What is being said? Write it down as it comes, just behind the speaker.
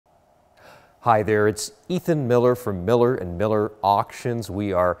Hi there, it's Ethan Miller from Miller & Miller Auctions.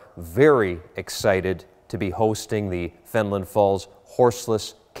 We are very excited to be hosting the Fenelon Falls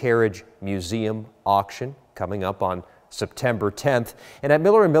Horseless Carriage Museum auction coming up on September 10th. And at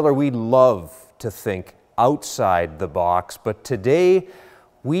Miller & Miller, we love to think outside the box, but today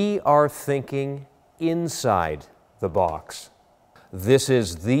we are thinking inside the box. This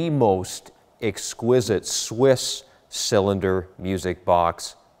is the most exquisite Swiss cylinder music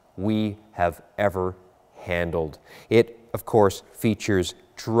box we have ever handled. It, of course, features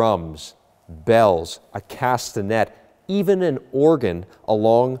drums, bells, a castanet, even an organ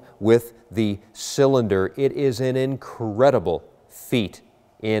along with the cylinder. It is an incredible feat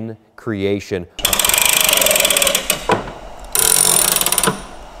in creation.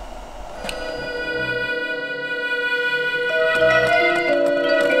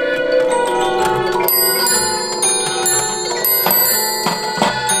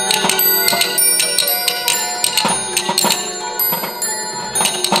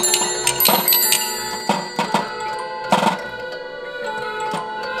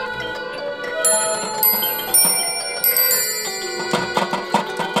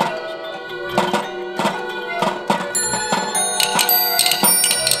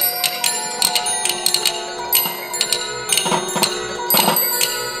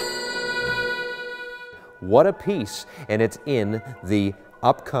 What a piece, and it's in the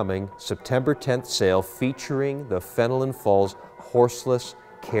upcoming September 10th sale featuring the Fenelon Falls Horseless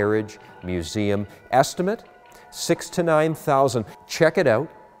Carriage Museum. Estimate, $6,000 to $9,000. Check it out.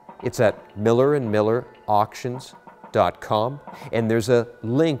 It's at millerandmillerauctions.com, and there's a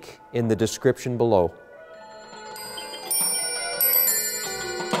link in the description below.